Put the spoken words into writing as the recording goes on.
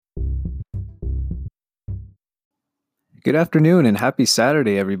Good afternoon and happy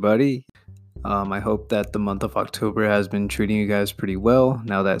Saturday, everybody. I hope that the month of October has been treating you guys pretty well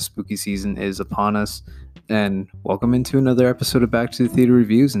now that spooky season is upon us. And welcome into another episode of Back to the Theater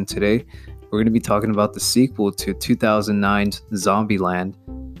Reviews. And today we're going to be talking about the sequel to 2009's Zombieland,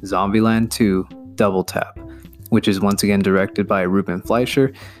 Zombieland 2 Double Tap, which is once again directed by Ruben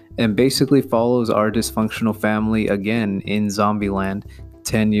Fleischer and basically follows our dysfunctional family again in Zombieland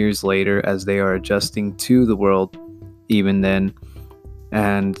 10 years later as they are adjusting to the world even then.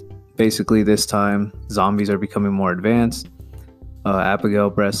 And basically this time zombies are becoming more advanced. Abigail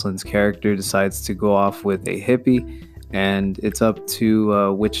Breslin's character decides to go off with a hippie, and it's up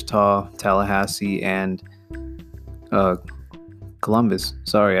to Wichita, Tallahassee, and Columbus.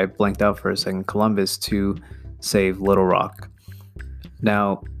 Sorry, I blanked out for a second. Columbus to save Little Rock.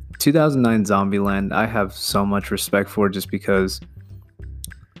 Now, 2009 Zombieland, I have so much respect for just because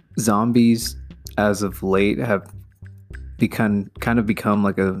zombies as of late have become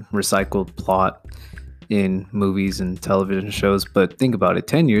like a recycled plot in movies and television shows. But think about it,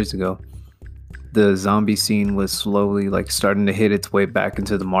 10 years ago the zombie scene was slowly starting to hit its way back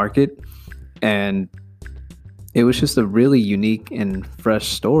into the market, and it was just a really unique and fresh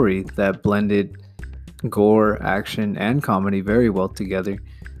story that blended gore, action, and comedy very well together.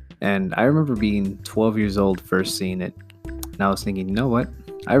 And I remember being 12 years old first seeing it, and I was thinking, you know what,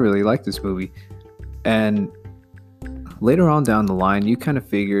 I really like this movie. And later on down the line, you kind of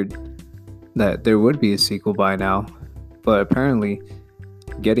figured that there would be a sequel by now, but apparently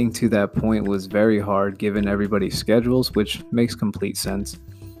getting to that point was very hard given everybody's schedules, which makes complete sense.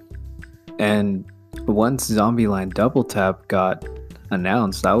 And once Zombieland Double Tap got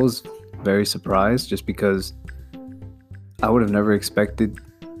announced, I was very surprised just because I would have never expected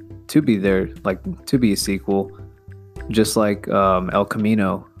to be there, to be a sequel, just like El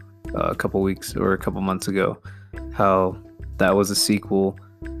Camino a couple months ago. How that was a sequel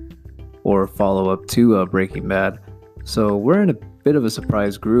or follow-up to Breaking Bad. So we're in a bit of a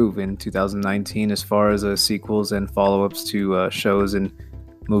surprise groove in 2019 as far as sequels and follow-ups to shows and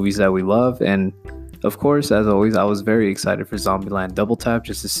movies that we love. And of course, as always, I was very excited for Zombieland Double Tap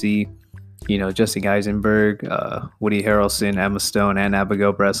just to see, Jesse Eisenberg, Woody Harrelson, Emma Stone, and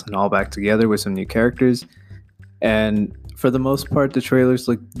Abigail Breslin all back together with some new characters. And for the most part, the trailers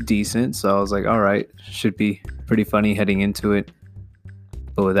looked decent, so I was like, all right, should be pretty funny heading into it.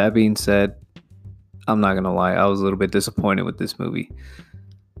 But with that being said, I'm not gonna lie, I was a little bit disappointed with this movie.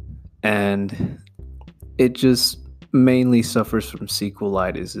 And it just mainly suffers from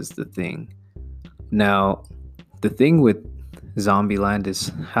sequelitis is the thing. Now, the thing with Zombieland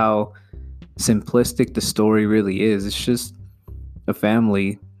is how simplistic the story really is. It's just a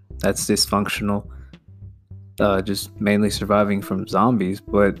family that's dysfunctional, just mainly surviving from zombies.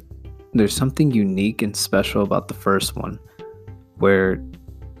 But there's something unique and special about the first one, where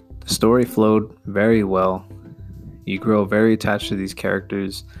the story flowed very well. You grow very attached to these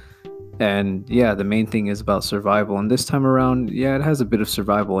characters, and yeah, the main thing is about survival. And this time around, yeah, it has a bit of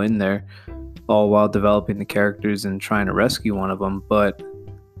survival in there, all while developing the characters and trying to rescue one of them. But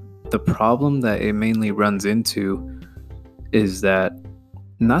the problem that it mainly runs into is that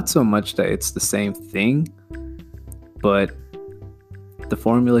not so much that it's the same thing, but the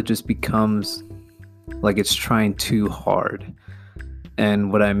formula just becomes like it's trying too hard.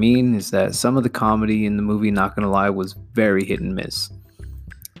 And what I mean is that some of the comedy in the movie, not gonna lie, was very hit and miss.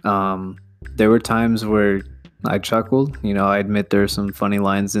 There were times where I chuckled, I admit there are some funny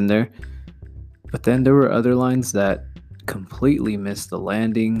lines in there, but then there were other lines that completely missed the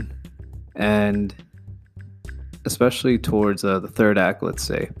landing, and especially towards the third act, let's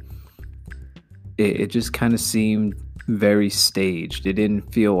say, it just kind of seemed very staged. It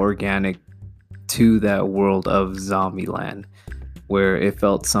didn't feel organic to that world of Zombieland, where it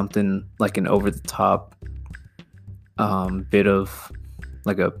felt something like an over-the-top bit of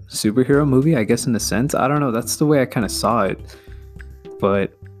like a superhero movie, I guess, in a sense. I don't know, that's the way I kind of saw it.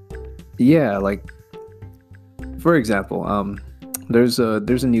 But yeah, for example, there's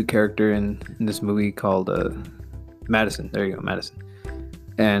a new character in this movie called Madison. There you go, Madison.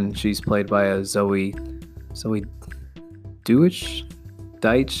 And she's played by Zoe Deitch.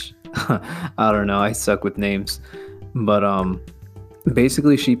 I don't know, I suck with names. But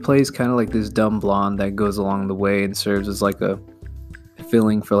basically she plays kind of like this dumb blonde that goes along the way and serves as like a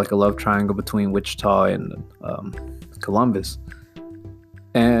filling for like a love triangle between Wichita and Columbus.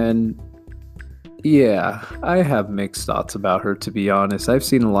 And yeah, I have mixed thoughts about her, to be honest. I've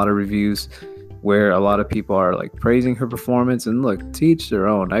seen a lot of reviews where a lot of people are praising her performance, and look, to each their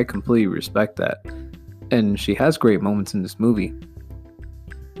own. I completely respect that. And she has great moments in this movie.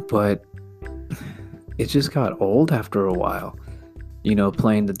 But it just got old after a while. You know,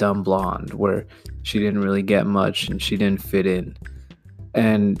 playing the dumb blonde where she didn't really get much and she didn't fit in.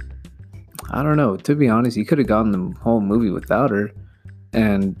 And I don't know, to be honest, you could have gotten the whole movie without her.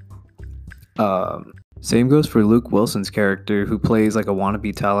 And same goes for Luke Wilson's character, who plays like a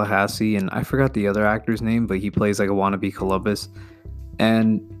wannabe Tallahassee, and I forgot the other actor's name, but he plays like a wannabe Columbus.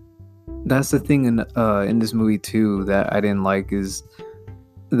 And that's the thing in this movie too that I didn't like, is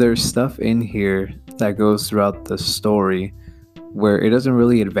there's stuff in here that goes throughout the story where it doesn't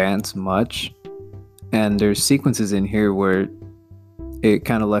really advance much, and there's sequences in here where it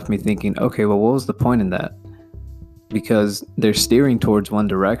kind of left me thinking, okay, well, what was the point in that? Because they're steering towards one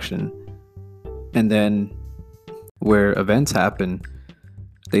direction, and then where events happen,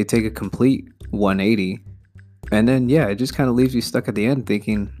 they take a complete 180. And then, yeah, it just kind of leaves you stuck at the end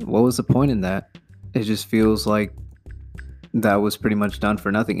thinking, what was the point in that? It just feels like that was pretty much done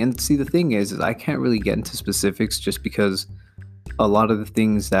for nothing. And see, the thing is I can't really get into specifics just because a lot of the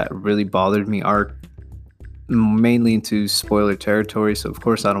things that really bothered me are mainly into spoiler territory. So, of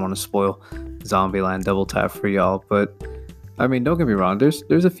course, I don't want to spoil Zombieland Double Tap for y'all. But, I mean, don't get me wrong.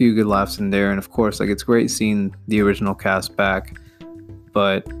 There's a few good laughs in there. And, of course, like, it's great seeing the original cast back.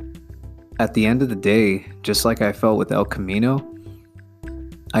 But at the end of the day, just like I felt with El Camino,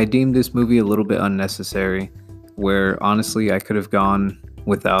 I deemed this movie a little bit unnecessary, where honestly I could have gone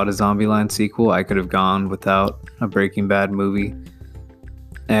without a Zombieland sequel. I could have gone without a Breaking Bad movie.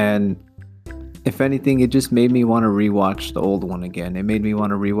 And if anything, it just made me want to rewatch the old one again. It made me want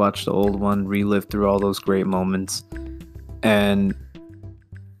to rewatch the old one, relive through all those great moments. And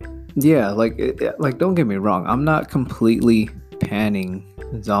yeah, like don't get me wrong, I'm not completely panning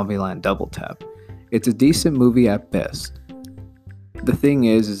Zombieland Double Tap. It's a decent movie at best. The thing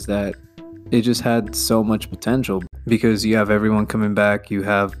is that it just had so much potential because you have everyone coming back, you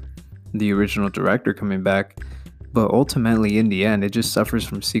have the original director coming back, but ultimately in the end it just suffers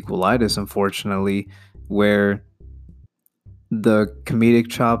from sequelitis, unfortunately, where the comedic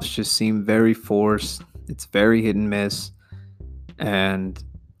chops just seem very forced. It's very hit and miss, and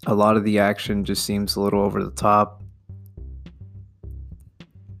a lot of the action just seems a little over the top.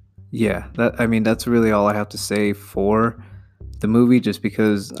 Yeah, that's really all I have to say for the movie, just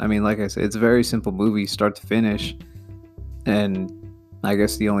because, I mean, like I said, it's a very simple movie, start to finish. And I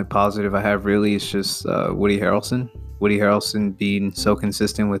guess the only positive I have really is just Woody Harrelson being so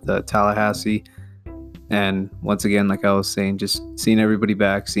consistent with Tallahassee. And once again, like I was saying, just seeing everybody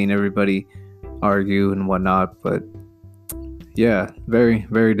back, seeing everybody argue and whatnot. But yeah, very,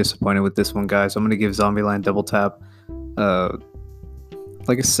 very disappointed with this one, guys. I'm going to give Zombieland Double Tap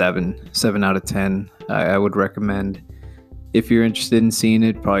like a 7 out of 10. I would recommend, if you're interested in seeing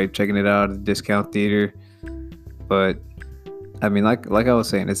it, probably checking it out at a discount theater. But I mean, like I was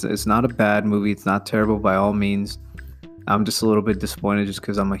saying, it's not a bad movie. It's not terrible by all means. I'm just a little bit disappointed just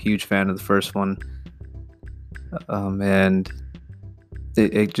because I'm a huge fan of the first one, and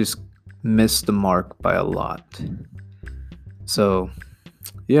it just missed the mark by a lot. So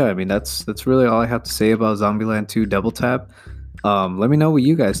yeah, I mean, that's really all I have to say about Zombieland 2 Double Tap. Let me know what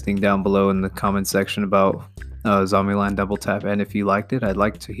you guys think down below in the comment section about Zombieland Double Tap, and if you liked it, I'd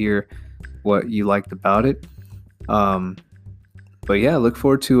like to hear what you liked about it. But yeah, look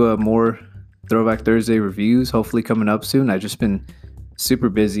forward to more Throwback Thursday reviews, hopefully coming up soon. I've just been super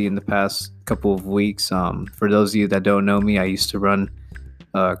busy in the past couple of weeks. For those of you that don't know me, I used to run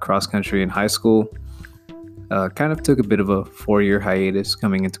cross country in high school. Kind of took a bit of a 4-year hiatus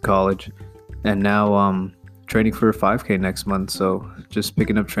coming into college, and now training for a 5K next month. So just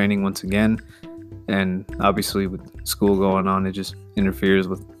picking up training once again. And obviously with school going on, it just interferes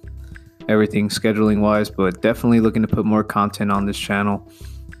with everything scheduling wise, but definitely looking to put more content on this channel,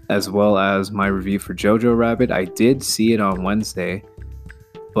 as well as my review for Jojo Rabbit. I did see it on Wednesday,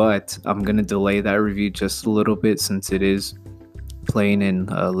 but I'm going to delay that review just a little bit since it is playing in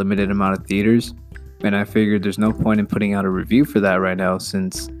a limited amount of theaters. And I figured there's no point in putting out a review for that right now,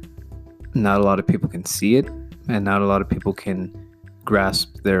 since not a lot of people can see it and not a lot of people can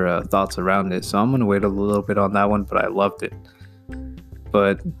grasp their thoughts around it. So I'm going to wait a little bit on that one, but I loved it.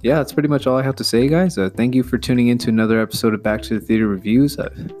 But yeah, that's pretty much all I have to say, guys. Thank you for tuning in to another episode of Back to the Theater Reviews.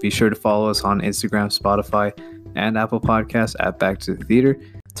 Be sure to follow us on Instagram, Spotify, and Apple Podcasts at Back to the Theater.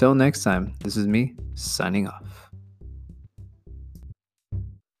 Till next time, this is me signing off.